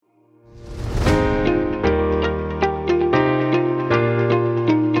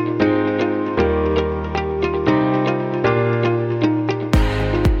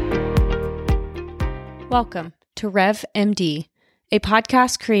Welcome to Rev MD, a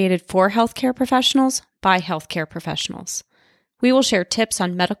podcast created for healthcare professionals by healthcare professionals. We will share tips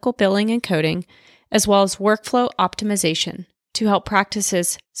on medical billing and coding, as well as workflow optimization to help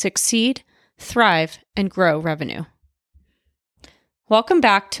practices succeed, thrive, and grow revenue. Welcome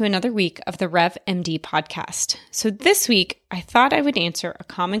back to another week of the Rev MD podcast. So this week, I thought I would answer a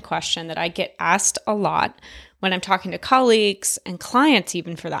common question that I get asked a lot when I'm talking to colleagues and clients,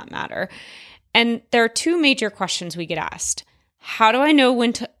 even for that matter. And there are two major questions we get asked. How do I know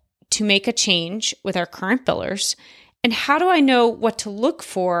when to make a change with our current billers? And how do I know what to look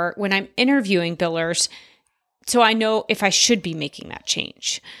for when I'm interviewing billers so I know if I should be making that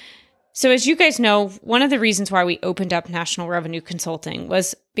change? So as you guys know, one of the reasons why we opened up National Revenue Consulting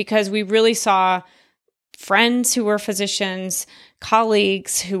was because we really saw friends who were physicians,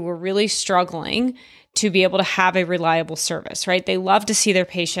 colleagues who were really struggling to be able to have a reliable service, right? They love to see their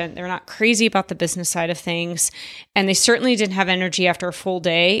patient. They're not crazy about the business side of things. And they certainly didn't have energy after a full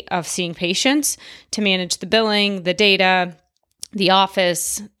day of seeing patients to manage the billing, the data, the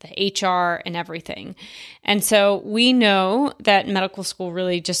office, the HR, and everything. And so we know that medical school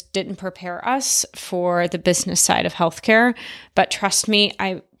really just didn't prepare us for the business side of healthcare. But trust me,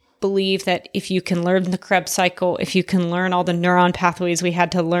 I believe that if you can learn the Krebs cycle, if you can learn all the neuron pathways we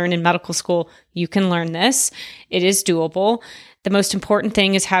had to learn in medical school, you can learn this. It is doable. The most important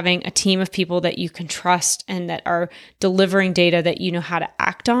thing is having a team of people that you can trust and that are delivering data that you know how to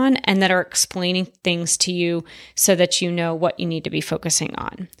act on and that are explaining things to you so that you know what you need to be focusing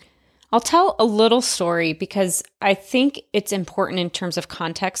on. I'll tell a little story because I think it's important in terms of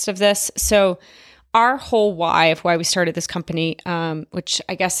context of this. So our whole why of why we started this company, which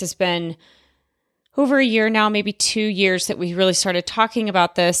I guess has been over a year now, maybe 2 years that we really started talking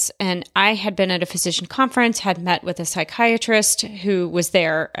about this. And I had been at a physician conference, had met with a psychiatrist who was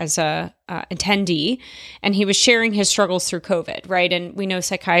there as a attendee, and he was sharing his struggles through COVID, right? And we know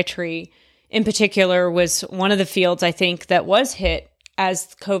psychiatry in particular was one of the fields, I think, that was hit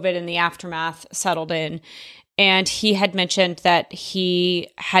as COVID and the aftermath settled in. And he had mentioned that he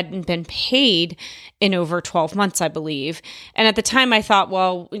hadn't been paid in over 12 months, I believe. And at the time I thought,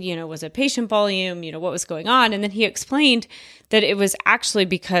 well, was it patient volume? What was going on? And then he explained that it was actually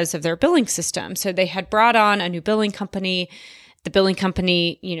because of their billing system. So they had brought on a new billing company. The billing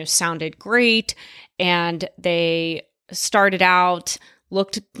company, sounded great. And they started out,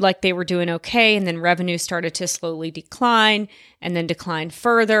 looked like they were doing okay. And then revenue started to slowly decline and then decline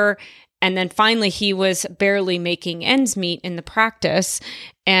further. And then finally, he was barely making ends meet in the practice.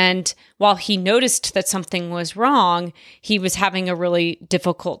 And while he noticed that something was wrong, he was having a really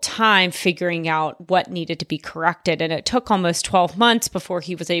difficult time figuring out what needed to be corrected. And it took almost 12 months before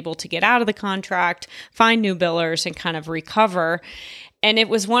he was able to get out of the contract, find new billers, and kind of recover. And it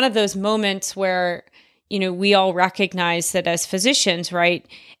was one of those moments where, we all recognize that as physicians, right,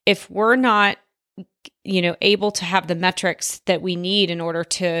 if we're not able to have the metrics that we need in order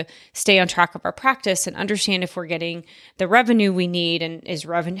to stay on track of our practice and understand if we're getting the revenue we need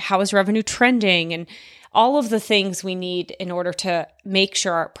and how is revenue trending and all of the things we need in order to make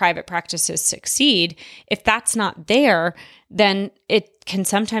sure our private practices succeed. If that's not there, then it can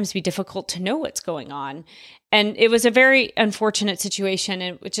sometimes be difficult to know what's going on. And it was a very unfortunate situation.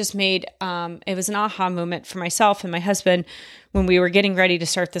 And it just made, it was an aha moment for myself and my husband when we were getting ready to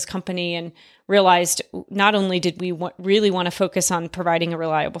start this company and realized not only did we really want to focus on providing a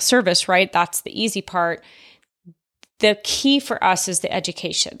reliable service, right? That's the easy part. The key for us is the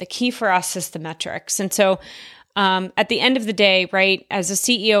education. The key for us is the metrics. And so at the end of the day, right, as a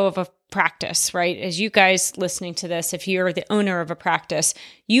CEO of a practice, right, as you guys listening to this, if you're the owner of a practice,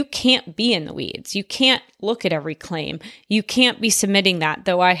 you can't be in the weeds. You can't look at every claim. You can't be submitting that,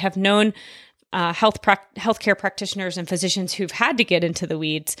 though I have known healthcare practitioners and physicians who've had to get into the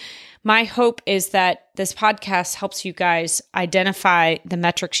weeds. My hope is that this podcast helps you guys identify the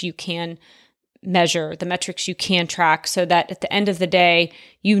metrics you can measure, the metrics you can track, so that at the end of the day,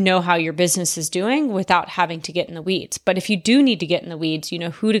 you know how your business is doing without having to get in the weeds. But if you do need to get in the weeds, you know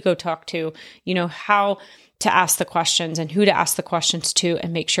who to go talk to, you know how to ask the questions and who to ask the questions to,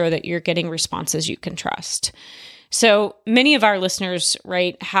 and make sure that you're getting responses you can trust. So many of our listeners,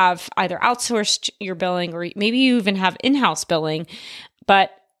 right, have either outsourced your billing or maybe you even have in-house billing,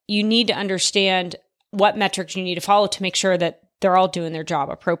 but you need to understand what metrics you need to follow to make sure that they're all doing their job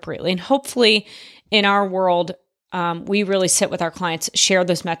appropriately. And hopefully in our world, we really sit with our clients, share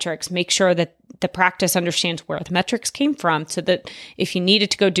those metrics, make sure that the practice understands where the metrics came from so that if you needed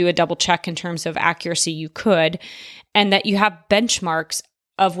to go do a double check in terms of accuracy, you could, and that you have benchmarks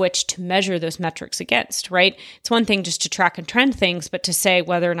of which to measure those metrics against, right? It's one thing just to track and trend things, but to say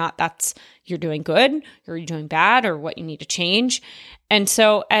whether or not that's you're doing good or you're doing bad or what you need to change. And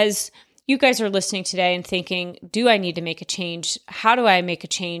so as you guys are listening today and thinking, do I need to make a change? How do I make a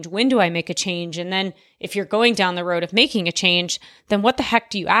change? When do I make a change? And then if you're going down the road of making a change, then what the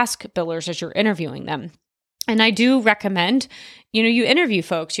heck do you ask billers as you're interviewing them? And I do recommend, you interview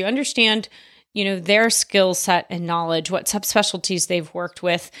folks, you understand, their skill set and knowledge, what subspecialties they've worked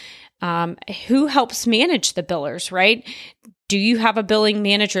with, who helps manage the billers, right? Do you have a billing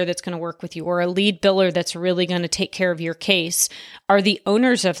manager that's going to work with you or a lead biller that's really going to take care of your case? Are the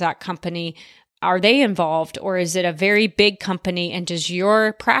owners of that company, are they involved, or is it a very big company and does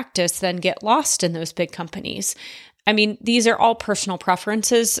your practice then get lost in those big companies? I mean, these are all personal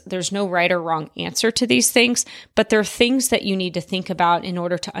preferences. There's no right or wrong answer to these things, but they're things that you need to think about in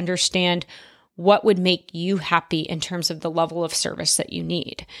order to understand what would make you happy in terms of the level of service that you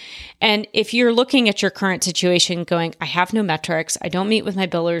need. And if you're looking at your current situation going, I have no metrics, I don't meet with my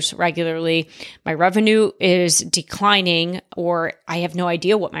billers regularly, my revenue is declining, or I have no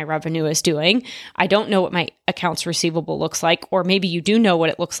idea what my revenue is doing, I don't know what my accounts receivable looks like, or maybe you do know what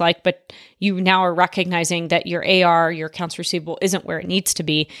it looks like, but you now are recognizing that your AR, your accounts receivable isn't where it needs to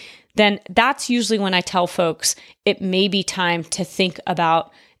be, then that's usually when I tell folks it may be time to think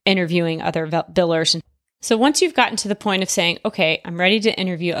about interviewing other billers. So once you've gotten to the point of saying, okay, I'm ready to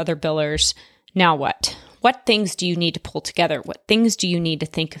interview other billers, now what? What things do you need to pull together? What things do you need to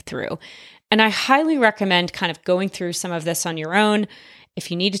think through? And I highly recommend kind of going through some of this on your own.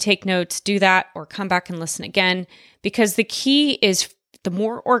 If you need to take notes, do that or come back and listen again, because the key is the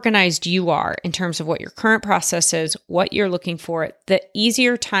more organized you are in terms of what your current process is, what you're looking for, the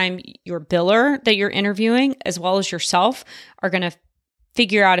easier time your biller that you're interviewing, as well as yourself, are going to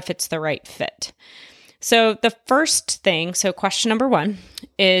figure out if it's the right fit. So the first thing, so question number one,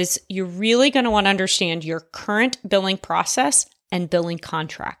 is you're really going to want to understand your current billing process and billing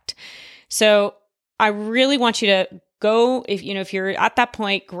contract. So I really want you to go, if you're at that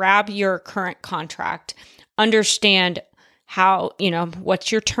point, grab your current contract, understand how, what's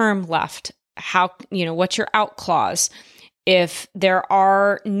your term left, how, what's your out clause. If there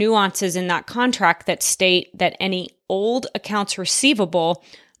are nuances in that contract that state that any old accounts receivable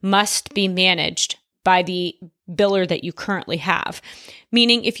must be managed by the biller that you currently have.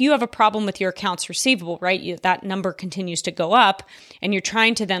 Meaning if you have a problem with your accounts receivable, right, that number continues to go up and you're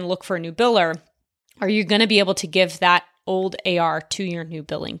trying to then look for a new biller, are you going to be able to give that old AR to your new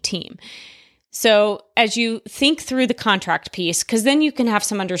billing team? So as you think through the contract piece, because then you can have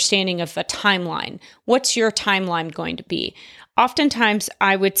some understanding of a timeline. What's your timeline going to be? Oftentimes,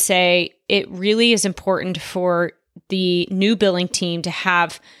 I would say it really is important for the new billing team to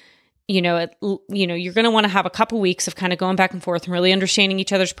have, you're going to want to have a couple weeks of kind of going back and forth and really understanding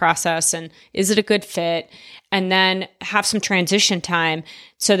each other's process and is it a good fit? And then have some transition time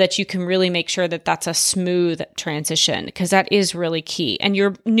so that you can really make sure that that's a smooth transition, because that is really key. And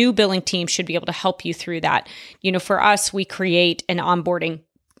your new billing team should be able to help you through that. For us, we create an onboarding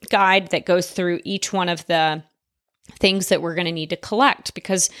guide that goes through each one of the things that we're going to need to collect,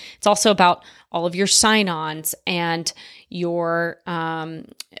 because it's also about all of your sign-ons and your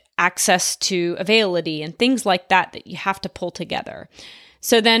access to availability and things like that you have to pull together.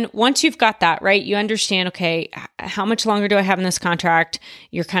 So then once you've got that, right, you understand, okay, how much longer do I have in this contract?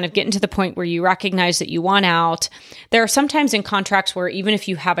 You're kind of getting to the point where you recognize that you want out. There are sometimes in contracts where even if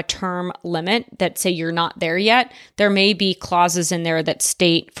you have a term limit that say you're not there yet, there may be clauses in there that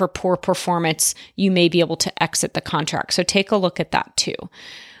state for poor performance, you may be able to exit the contract. So take a look at that too.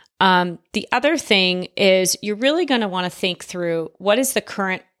 The other thing is you're really going to want to think through what is the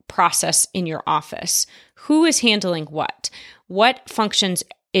current process in your office? Who is handling what? What functions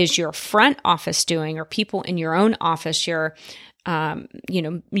is your front office doing, or people in your own office, your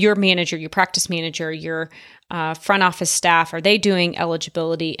manager, your practice manager, your front office staff, are they doing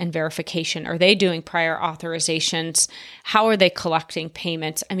eligibility and verification? Are they doing prior authorizations? How are they collecting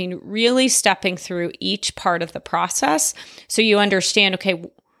payments? I mean, really stepping through each part of the process so you understand, okay,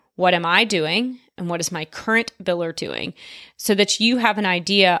 what am I doing and what is my current biller doing, so that you have an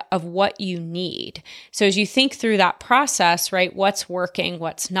idea of what you need. So as you think through that process, right, what's working,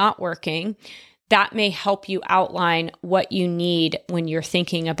 what's not working, that may help you outline what you need when you're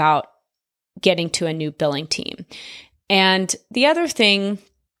thinking about getting to a new billing team. And the other thing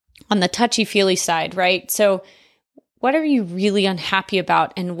on the touchy-feely side, right, so what are you really unhappy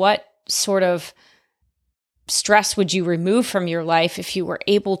about, and what sort of stress would you remove from your life if you were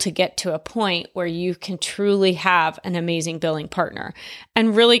able to get to a point where you can truly have an amazing billing partner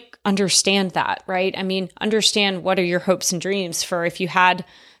and really understand that, right? I mean, understand what are your hopes and dreams for if you had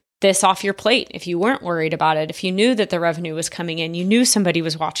this off your plate, if you weren't worried about it, if you knew that the revenue was coming in, you knew somebody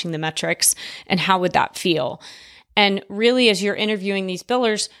was watching the metrics, and how would that feel? And really, as you're interviewing these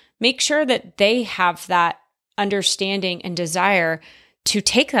billers, make sure that they have that understanding and desire to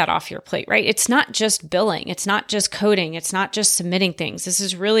take that off your plate, right? It's not just billing. It's not just coding. It's not just submitting things. This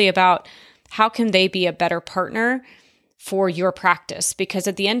is really about how can they be a better partner for your practice? Because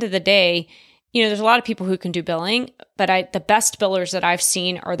at the end of the day, there's a lot of people who can do billing, but the best billers that I've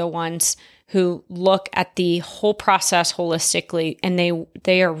seen are the ones who look at the whole process holistically, and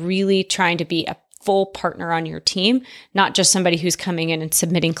they are really trying to be a full partner on your team, not just somebody who's coming in and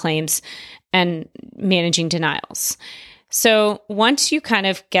submitting claims and managing denials. So once you kind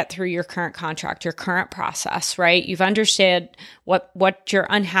of get through your current contract, your current process, right? You've understood what you're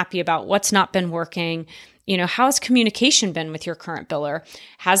unhappy about, what's not been working. How has communication been with your current biller?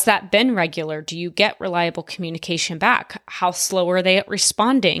 Has that been regular? Do you get reliable communication back? How slow are they at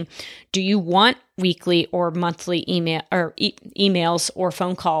responding? Do you want weekly or monthly emails or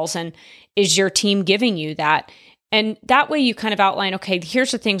phone calls? And is your team giving you that? And that way you kind of outline, okay,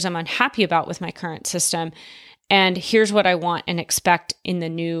 here's the things I'm unhappy about with my current system. And here's what I want and expect in the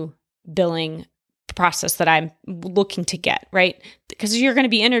new billing process that I'm looking to get, right? Because you're going to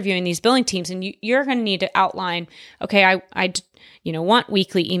be interviewing these billing teams, and you're going to need to outline, okay, I want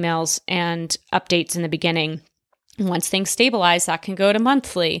weekly emails and updates in the beginning. Once things stabilize, that can go to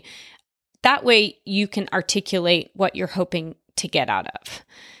monthly. That way you can articulate what you're hoping to get out of.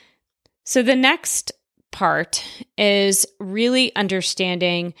 So the next part is really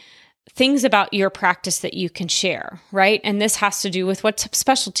understanding things about your practice that you can share, right? And this has to do with what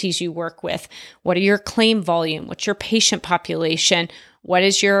specialties you work with. What are your claim volume? What's your patient population? What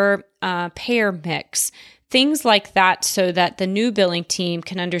is your payer mix? Things like that, so that the new billing team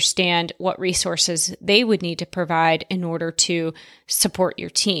can understand what resources they would need to provide in order to support your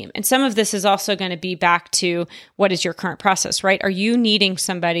team. And some of this is also going to be back to what is your current process, right? Are you needing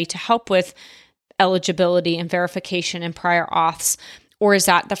somebody to help with eligibility and verification and prior auths? Or is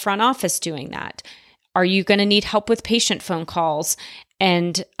that the front office doing that? Are you going to need help with patient phone calls?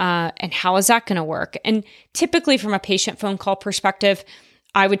 And how is that going to work? And typically from a patient phone call perspective,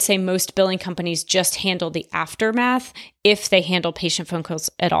 I would say most billing companies just handle the aftermath if they handle patient phone calls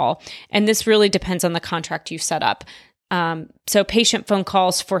at all. And this really depends on the contract you've set up. So patient phone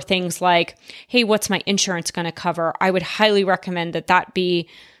calls for things like, hey, what's my insurance going to cover? I would highly recommend that be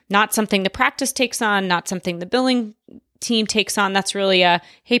not something the practice takes on, not something the billing team takes on. That's really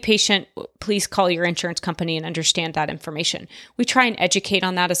hey, patient, please call your insurance company and understand that information. We try and educate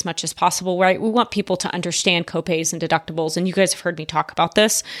on that as much as possible, right? We want people to understand copays and deductibles. And you guys have heard me talk about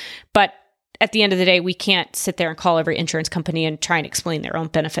this, but at the end of the day, we can't sit there and call every insurance company and try and explain their own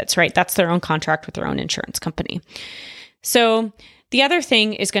benefits, right? That's their own contract with their own insurance company. So the other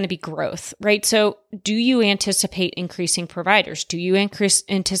thing is going to be growth, right? So do you anticipate increasing providers? Do you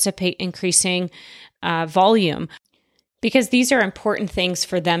anticipate increasing volume? Because these are important things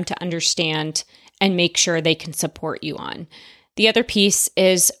for them to understand and make sure they can support you on. The other piece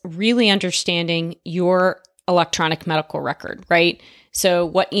is really understanding your electronic medical record, right? So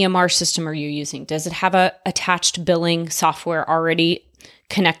what EMR system are you using? Does it have a attached billing software already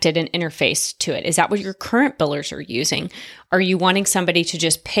connected and interfaced to it? Is that what your current billers are using? Are you wanting somebody to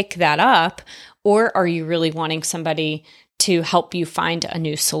just pick that up, or are you really wanting somebody to help you find a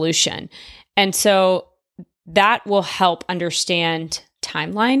new solution? And so that will help understand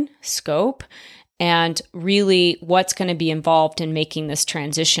timeline, scope, and really what's going to be involved in making this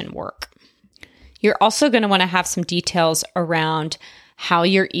transition work. You're also going to want to have some details around how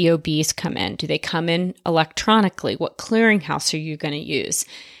your EOBs come in. Do they come in electronically? What clearinghouse are you going to use?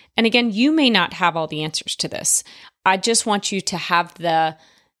 And again, you may not have all the answers to this. I just want you to have the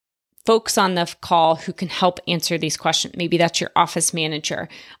folks on the call who can help answer these questions. Maybe that's your office manager.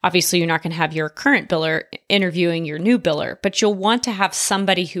 Obviously, you're not going to have your current biller interviewing your new biller, but you'll want to have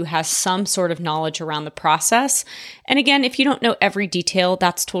somebody who has some sort of knowledge around the process. And again, if you don't know every detail,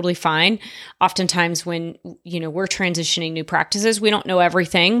 that's totally fine. Oftentimes when, we're transitioning new practices, we don't know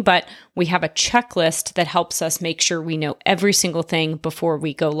everything, but we have a checklist that helps us make sure we know every single thing before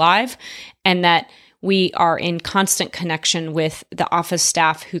we go live, and that we are in constant connection with the office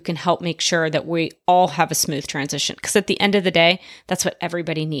staff who can help make sure that we all have a smooth transition. Because at the end of the day, that's what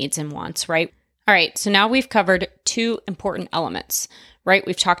everybody needs and wants, right? All right, so now we've covered two important elements, right?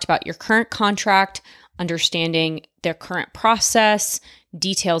 We've talked about your current contract, understanding their current process,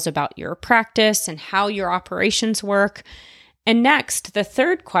 details about your practice and how your operations work. And next, the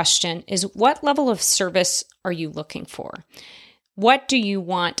third question is, what level of service are you looking for? What do you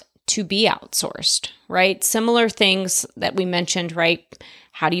want to be outsourced, right? Similar things that we mentioned, right?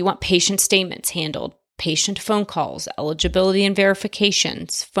 How do you want patient statements handled? Patient phone calls, eligibility and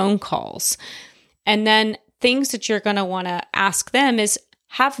verifications, phone calls. And then things that you're going to want to ask them is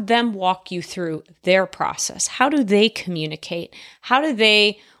have them walk you through their process. How do they communicate? How do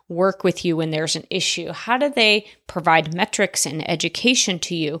they work with you when there's an issue? How do they provide metrics and education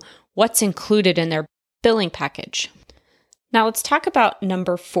to you? What's included in their billing package? Now let's talk about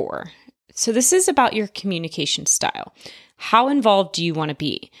number 4. So this is about your communication style. How involved do you want to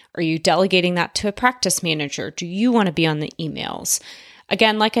be? Are you delegating that to a practice manager? Do you want to be on the emails?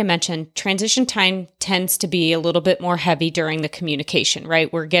 Again, like I mentioned, transition time tends to be a little bit more heavy during the communication,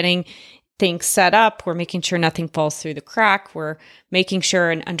 right? We're getting things set up. We're making sure nothing falls through the crack. We're making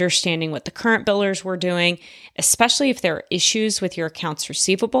sure and understanding what the current billers were doing, especially if there are issues with your accounts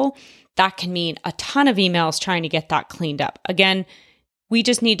receivable. That can mean a ton of emails trying to get that cleaned up. Again, we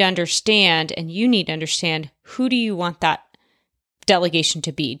just need to understand, and you need to understand, who do you want that delegation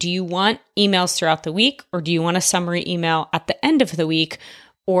to be? Do you want emails throughout the week, or do you want a summary email at the end of the week,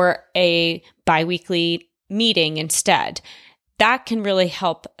 or a biweekly meeting instead? That can really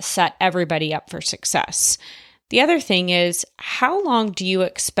help set everybody up for success. The other thing is, how long do you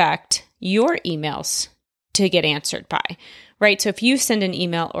expect your emails to get answered by? Right? So if you send an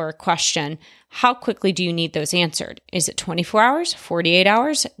email or a question, how quickly do you need those answered? Is it 24 hours, 48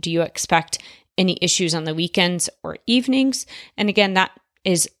 hours? Do you expect any issues on the weekends or evenings? And again, that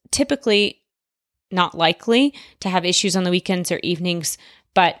is typically not likely to have issues on the weekends or evenings,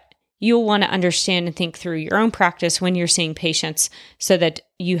 but you'll want to understand and think through your own practice when you're seeing patients so that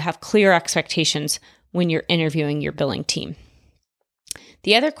you have clear expectations when you're interviewing your billing team.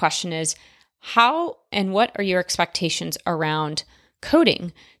 The other question is, how and what are your expectations around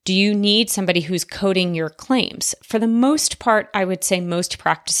coding? Do you need somebody who's coding your claims? For the most part, I would say most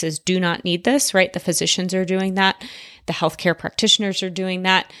practices do not need this, right? The physicians are doing that. The healthcare practitioners are doing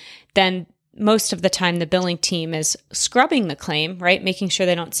that. Then most of the time, the billing team is scrubbing the claim, right? Making sure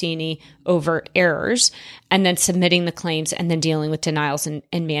they don't see any overt errors, and then submitting the claims and then dealing with denials and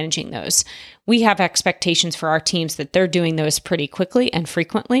managing those. We have expectations for our teams that they're doing those pretty quickly and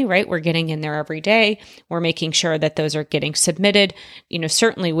frequently, right? We're getting in there every day. We're making sure that those are getting submitted,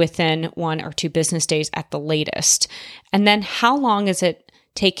 certainly within 1 or 2 business days at the latest. And then how long is it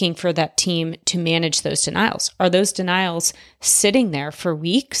taking for that team to manage those denials? Are those denials sitting there for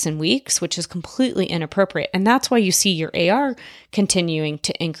weeks and weeks, which is completely inappropriate? And that's why you see your AR continuing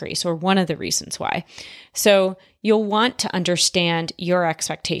to increase, or one of the reasons why. So you'll want to understand your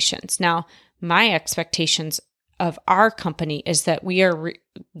expectations. Now, my expectations of our company is that we are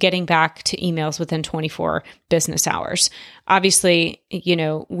getting back to emails within 24 business hours. Obviously,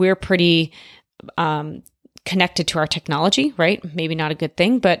 we're pretty connected to our technology, right? Maybe not a good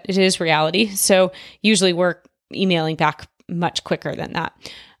thing, but it is reality. So usually we're emailing back much quicker than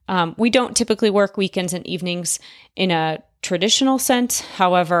that. We don't typically work weekends and evenings in a traditional sense.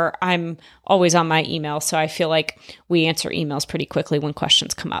 However, I'm always on my email, so I feel like we answer emails pretty quickly when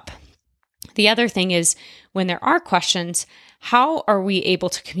questions come up. The other thing is, when there are questions, how are we able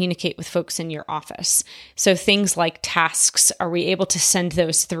to communicate with folks in your office? So things like tasks, are we able to send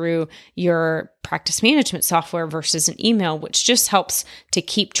those through your practice management software versus an email, which just helps to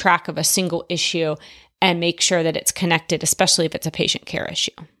keep track of a single issue and make sure that it's connected, especially if it's a patient care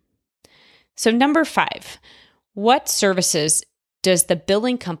issue. So number 5, what services does the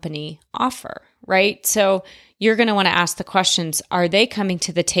billing company offer, right? So you're going to want to ask the questions, are they coming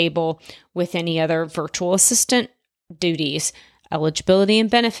to the table with any other virtual assistant duties, eligibility and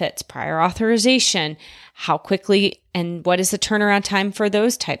benefits, prior authorization, how quickly and what is the turnaround time for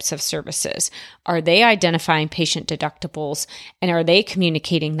those types of services? Are they identifying patient deductibles, and are they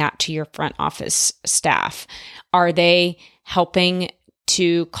communicating that to your front office staff? Are they helping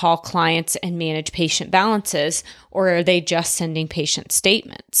to call clients and manage patient balances, or are they just sending patient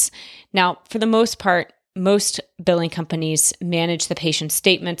statements? Now, for the most part, most billing companies manage the patient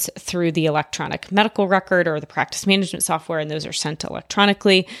statements through the electronic medical record or the practice management software, and those are sent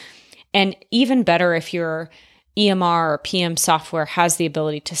electronically. And even better if your EMR or PM software has the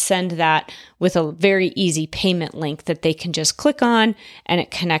ability to send that with a very easy payment link that they can just click on, and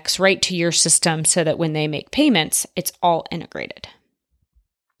it connects right to your system so that when they make payments, it's all integrated.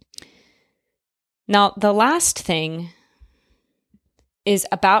 Now, the last thing is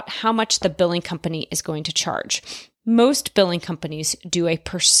about how much the billing company is going to charge. Most billing companies do a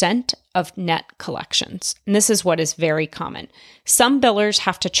percent of net collections, and this is what is very common. Some billers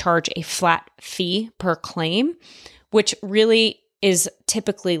have to charge a flat fee per claim, which really is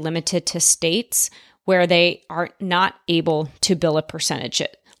typically limited to states where they are not able to bill a percentage,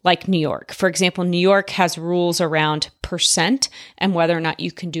 like New York. For example, New York has rules around percent and whether or not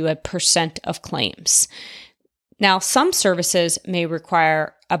you can do a percent of claims. Now, some services may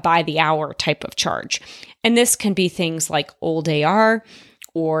require a by the hour type of charge, and this can be things like old AR,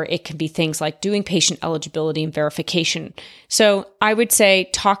 or it can be things like doing patient eligibility and verification. So I would say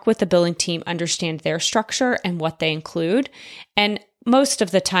talk with the billing team, understand their structure and what they include. And most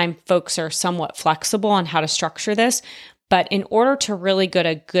of the time, folks are somewhat flexible on how to structure this. But in order to really get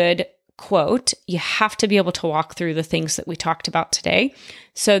a good quote, you have to be able to walk through the things that we talked about today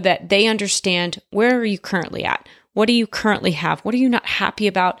so that they understand, where are you currently at? What do you currently have? What are you not happy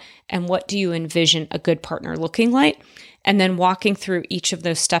about? And what do you envision a good partner looking like? And then walking through each of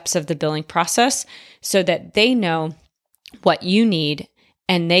those steps of the billing process so that they know what you need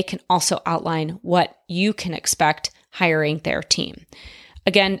and they can also outline what you can expect hiring their team.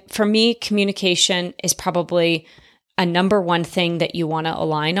 Again, for me, communication is probably a number one thing that you want to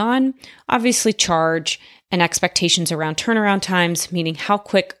align on. Obviously, charge and expectations around turnaround times, meaning how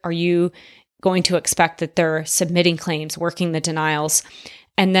quick are you going to expect that they're submitting claims, working the denials.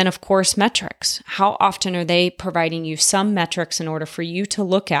 And then, of course, metrics. How often are they providing you some metrics in order for you to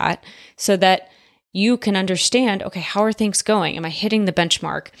look at so that you can understand, okay, how are things going? Am I hitting the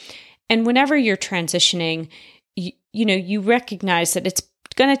benchmark? And whenever you're transitioning, you recognize that it's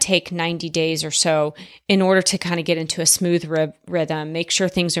going to take 90 days or so in order to kind of get into a smooth rhythm, make sure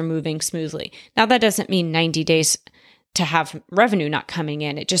things are moving smoothly. Now, that doesn't mean 90 days to have revenue not coming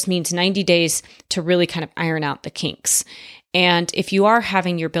in. It just means 90 days to really kind of iron out the kinks. And if you are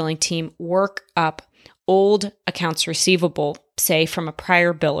having your billing team work up old accounts receivable, say from a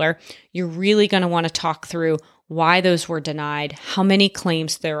prior biller, you're really going to want to talk through why those were denied, how many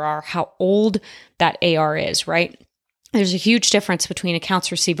claims there are, how old that AR is, right? There's a huge difference between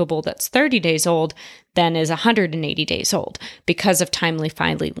accounts receivable that's 30 days old than is 180 days old because of timely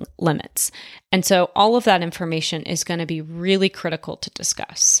filing limits. And so all of that information is going to be really critical to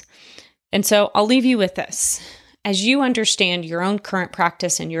discuss. And so I'll leave you with this. As you understand your own current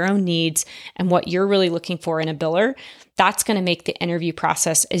practice and your own needs and what you're really looking for in a biller, that's going to make the interview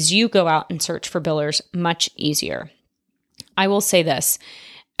process as you go out and search for billers much easier. I will say this,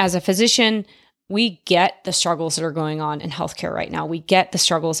 as a physician, we get the struggles that are going on in healthcare right now. We get the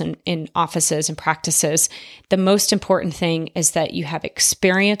struggles in offices and practices. The most important thing is that you have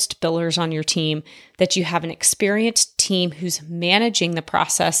experienced billers on your team, that you have an experienced team who's managing the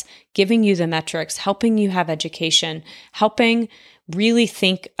process, giving you the metrics, helping you have education, helping really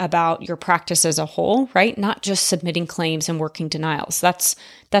think about your practice as a whole, right? Not just submitting claims and working denials. That's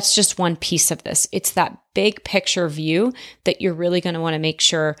just one piece of this. It's that big picture view that you're really going to want to make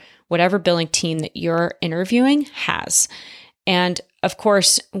sure whatever billing team that you're interviewing has. And of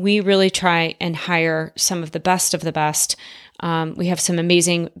course, we really try and hire some of the best of the best. We have some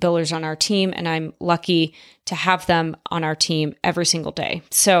amazing billers on our team, and I'm lucky to have them on our team every single day.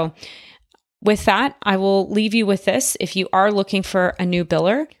 So with that, I will leave you with this. If you are looking for a new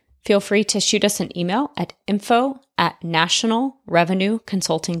biller, feel free to shoot us an email at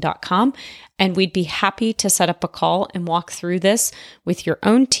info@nationalrevenueconsulting.com, and we'd be happy to set up a call and walk through this with your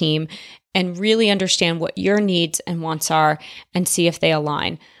own team and really understand what your needs and wants are and see if they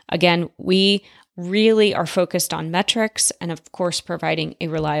align. Again, we really are focused on metrics and, of course, providing a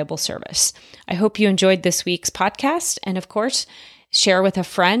reliable service. I hope you enjoyed this week's podcast, and, of course, share with a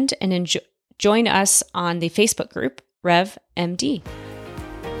friend and join us on the Facebook group, RevMD.